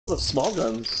The small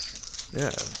guns.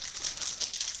 Yeah.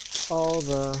 All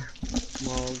the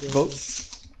small guns. Vote.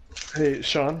 Hey,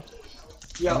 Sean.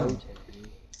 Yo.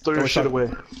 Throw your shit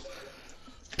away.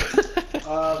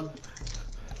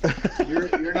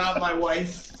 You're not my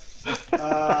wife.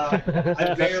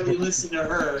 I barely listen to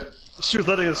her. She was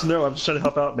letting us know. I'm just trying to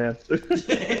help out, man.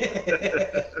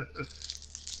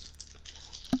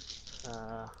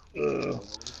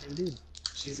 Indeed.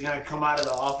 She's gonna come out of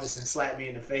the office and slap me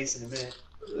in the face in a minute.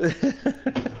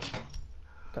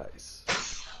 Nice.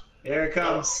 Here it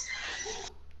comes.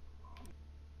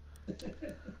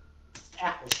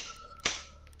 Ow.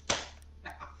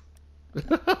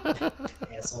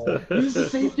 Asshole. Use the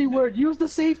safety word. Use the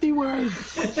safety word.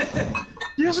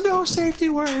 There's no safety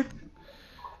word.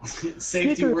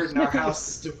 Safety word in our house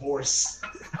is divorce.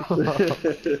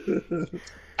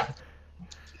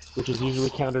 Which is usually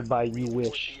countered by "you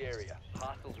wish."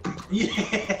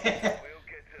 Yeah.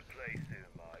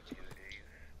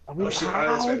 Are we shit,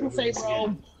 I was right. the safe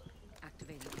room?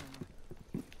 Activating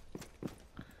camera.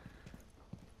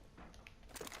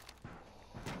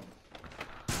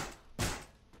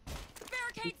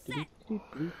 Barricade set.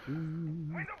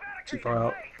 Too far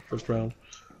out. First round.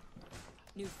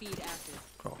 New feed active.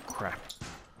 Oh crap.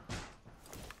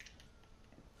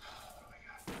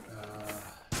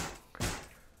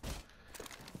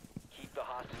 Keep the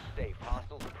hostage safe.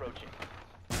 Hostiles approaching.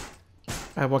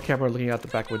 I have one camera looking out the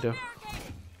back window.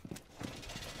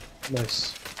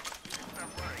 Nice.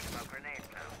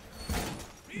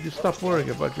 You stop worrying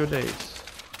about grenades.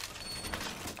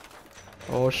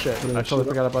 Oh shit, I totally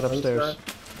forgot about upstairs.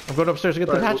 I'm going upstairs to get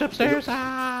the hatch upstairs!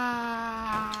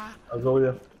 Ah! I'll go with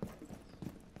you.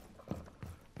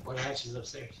 What hatch is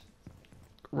upstairs?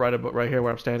 Right here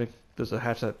where I'm standing. There's a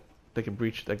hatch that they can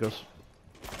breach that goes.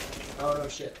 Oh no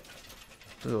shit.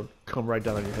 It'll come right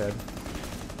down on your head.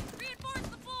 Reinforce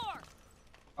the floor.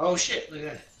 Oh shit, look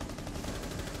at that.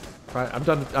 Right, I'm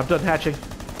done hatching.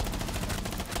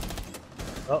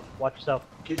 Oh, watch yourself.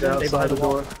 Get Get down. outside the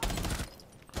door.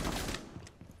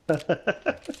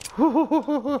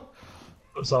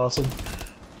 That's awesome.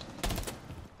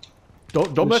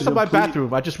 Don't mess up my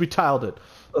bathroom. I just retiled it.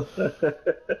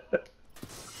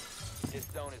 This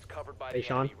zone is covered by Hey, the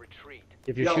Sean. enemy. Retreat.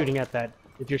 If you're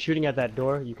shooting at that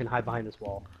door, you can hide behind this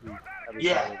wall.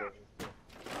 Yeah.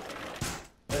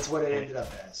 That's what it ended up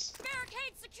as.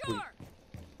 Barricade secure.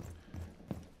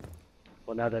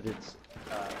 Well, now that it's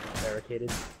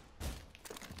barricaded,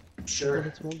 Sure.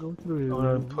 bullets won't go I'm through.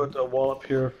 gonna put a wall up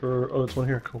here for. Oh, it's one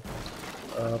here. Cool.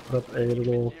 Put up a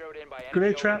little. Zeroed in by enemy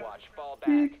Grenade trap. overwatch. Fall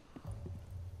back.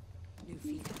 New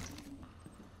feed.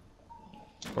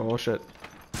 Oh shit.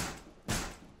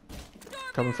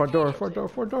 Coming front door, front door,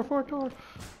 front door, front door.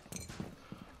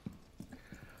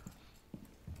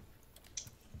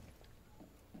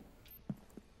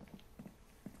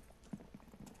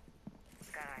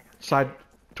 Side,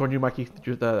 toward you, Mikey.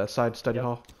 The side study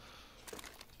hall.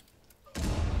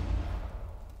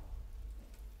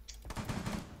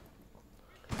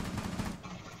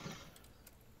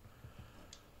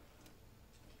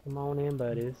 Come on in,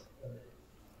 buddies.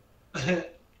 I'll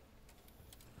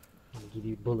give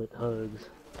you bullet hugs.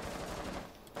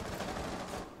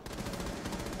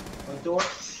 Front door.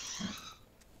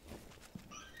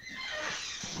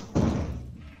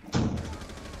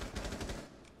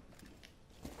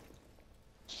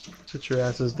 Sit your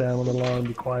asses down on the lawn and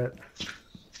be quiet.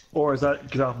 Or is that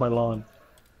get off my lawn?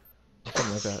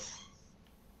 Something like that.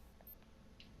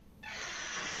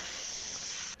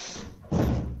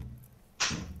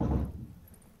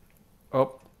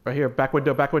 Oh, right here, back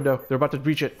window, back window. They're about to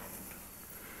breach it.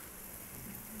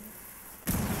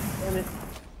 Damn it!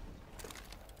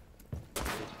 Just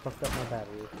fucked up my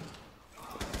battery.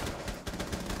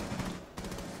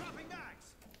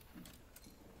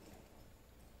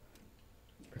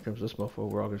 Here comes this mofo.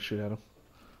 We're all gonna shoot at him.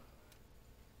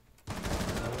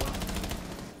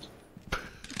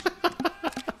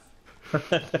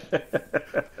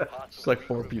 It's like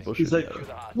 4 people He's shooting like, at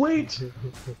him. wait!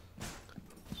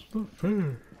 It's not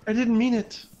fair. I didn't mean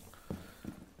it.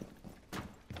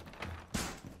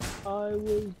 I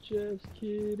was just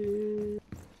kidding.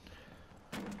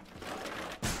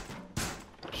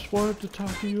 Just wanted to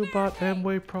talk to you about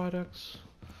Amway products.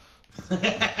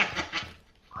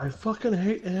 I fucking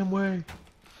hate Amway.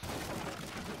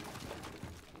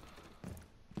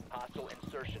 Hostile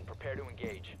insertion. Prepare to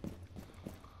engage.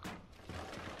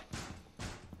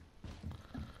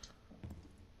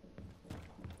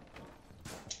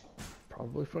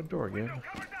 Probably front door again.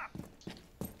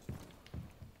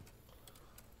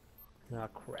 Ah,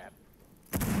 crap.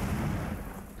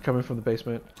 Coming from the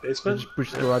basement. Basement? Just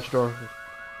breach the garage door.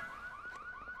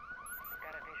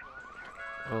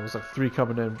 Oh, there's like 3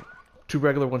 coming in. 2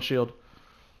 regular, 1 shield.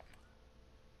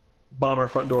 Bomber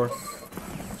front door.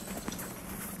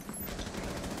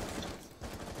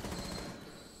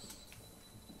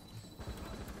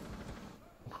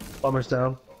 Bomber's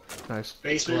down. Nice.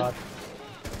 Basement.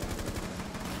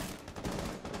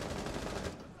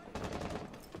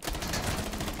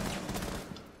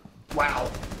 Wow.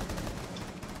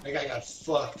 That guy got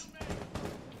fucked.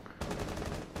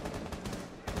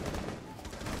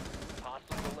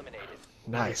 Hostiles eliminated.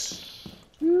 Nice.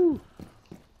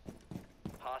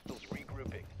 Hostiles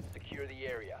regrouping. Secure the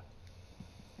area.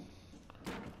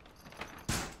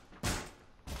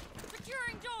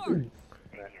 Securing door.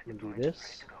 I'm gonna do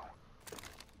this.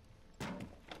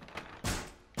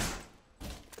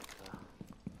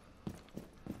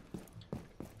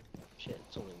 Shit,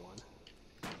 it's only one.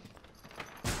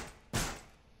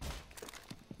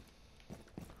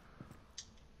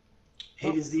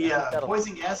 Hey, does the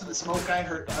poison gas and the smoke guy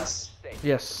hurt us?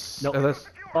 Yes. Nope. That's,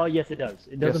 Oh yes, it does.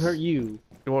 It doesn't Yes. hurt you.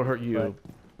 it won't hurt you.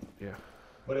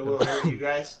 But it will hurt you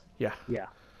guys? Yeah. Yeah.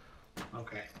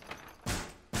 Okay.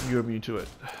 You're immune to it.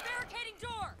 Barricading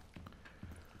door.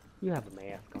 You have a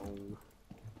mask on.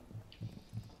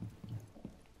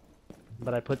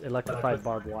 But I put electrified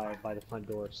barbed wire by the front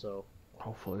door, so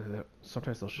Hopefully,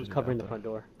 sometimes they'll shoot it's it covering out, the front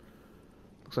door.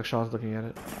 Looks like Sean's looking at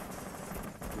it.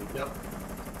 Yep.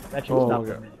 That should Oh, stop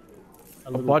okay. them.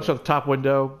 A bunch of the top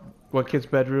window, 1 kid's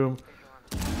bedroom,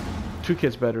 2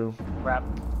 kids' bedroom, crap.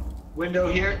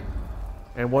 Window here.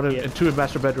 and 1 Yeah. and 2 in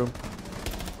master bedroom.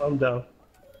 I'm down.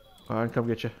 Alright, come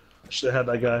get you. Should have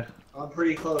had that guy. I'm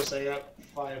pretty close. I got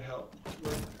 5 health.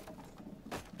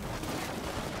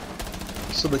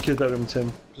 So the kid's bedroom,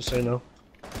 Tim. Just so you know.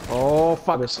 Oh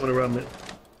fuck! There's someone around me.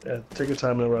 Yeah, take your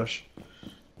time in a rush.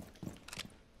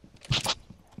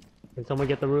 Can someone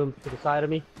get the room to the side of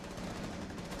me?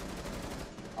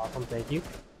 Awesome, thank you.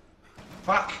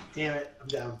 Fuck! Damn it. I'm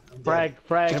down. I'm dead. Frag,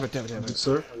 frag. Damn it! Damn it! Damn it!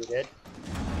 Sir? Are you dead?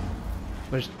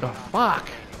 There's, oh fuck!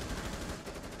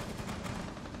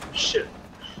 Shit.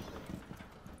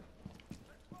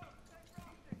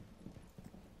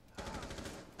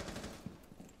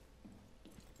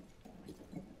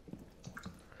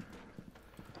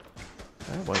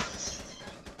 That went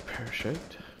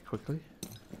pear-shaped quickly.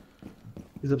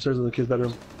 He's upstairs in the kid's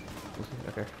bedroom.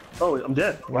 Okay. Oh, I'm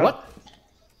dead. Wow. What?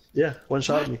 Yeah, 1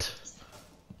 shot at me. What?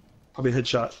 Probably a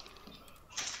headshot.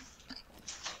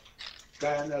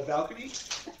 Guy on the balcony?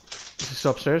 Is he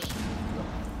still upstairs?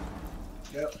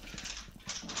 Yep.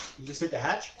 You just hit the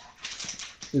hatch?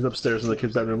 He's upstairs in the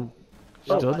kid's bedroom.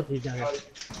 Still? He's down here.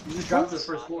 You just dropped to the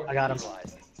first floor. I got him.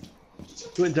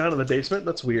 He went down in the basement?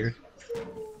 That's weird.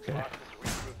 Okay. Hostiles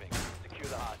regrouping. Secure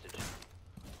the hostage.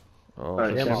 Oh,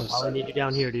 Alright, Damn, yeah, I'll probably need you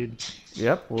down here, dude.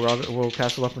 Yep. We'll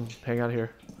castle up and hang out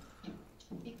here.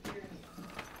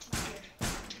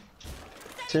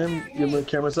 Tim, you have the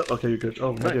cameras up? Okay, you're good.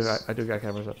 Oh, nice. I do got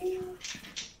cameras up.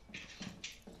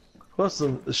 Who else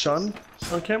is Sean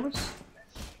on cameras?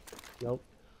 Nope.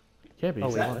 Can't be. Oh,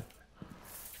 he's wait, not. what?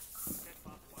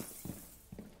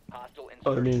 Hostile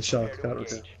Oh, I mean insurgents. Sean. Prepare to Got it,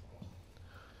 okay. engage.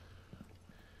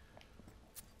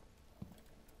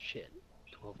 Shit.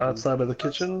 12 Outside by the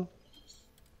kitchen.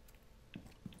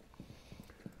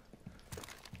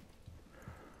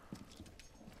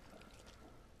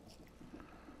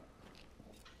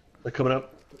 They're coming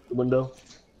up the window.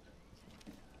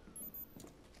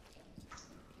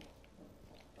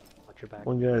 Watch your back.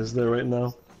 One guy is there right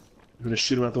now. You're gonna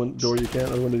shoot him out the door you can,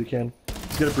 or the window you can.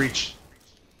 He's gonna breach.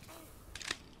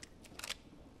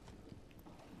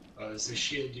 Oh, there's a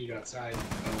shield dude outside.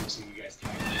 I don't see you guys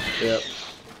can. Yep.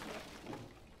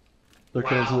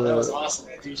 Looking Wow, into that was the. awesome.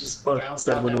 That dude just Fuck, bounced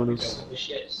that out window that was- window. Holy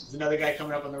shit. There's another guy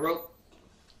coming up on the rope.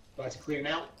 About to clear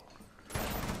now.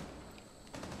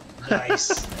 Nice.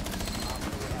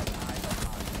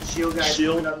 Shield guy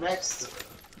Shield. coming up next.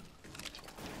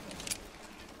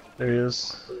 There he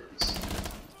is.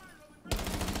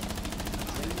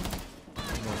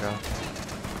 Oh my god.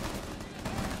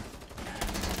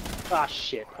 Ah,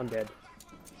 shit. I'm dead.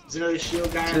 There's another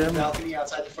shield guy on the Tim. balcony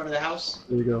outside the front of the house.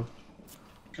 There you go.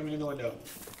 Coming in the window.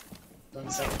 On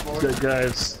the second floor. Dead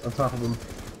guys on top of him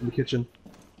in the kitchen.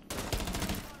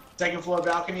 Second floor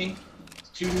balcony.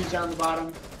 2 dudes down the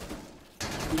bottom.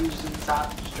 2 dudes in the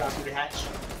top. Just drop through the hatch.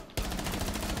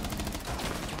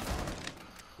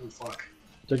 Oh fuck.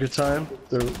 Take your time.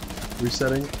 They're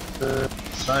resetting.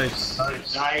 Nice.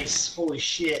 Nice. Nice. Holy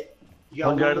shit. You got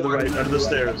One guy to the more. right, under the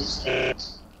stairs.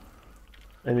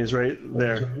 And he's right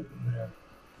there.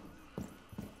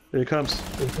 Here he comes.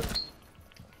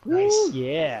 Nice. Ooh,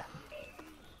 yeah.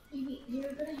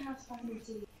 You're gonna have fun with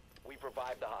it. We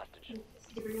revived the hostage.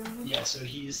 Yeah, so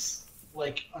he's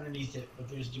like underneath it, but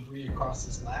there's debris across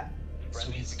this lap. So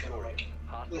Friendly he's gonna like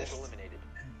Hostiles lift eliminated.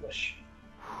 and push.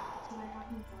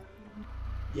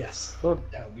 Yes. Well,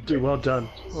 That would be dude, great. well done.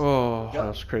 Oh, that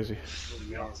was crazy. That would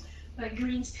be awesome. Like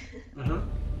greens.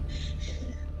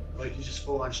 Like he just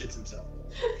full on shits himself.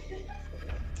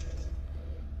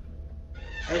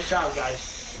 Nice job,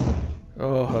 guys.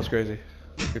 Oh, that was crazy.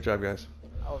 Good job, guys.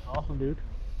 That was awesome, dude.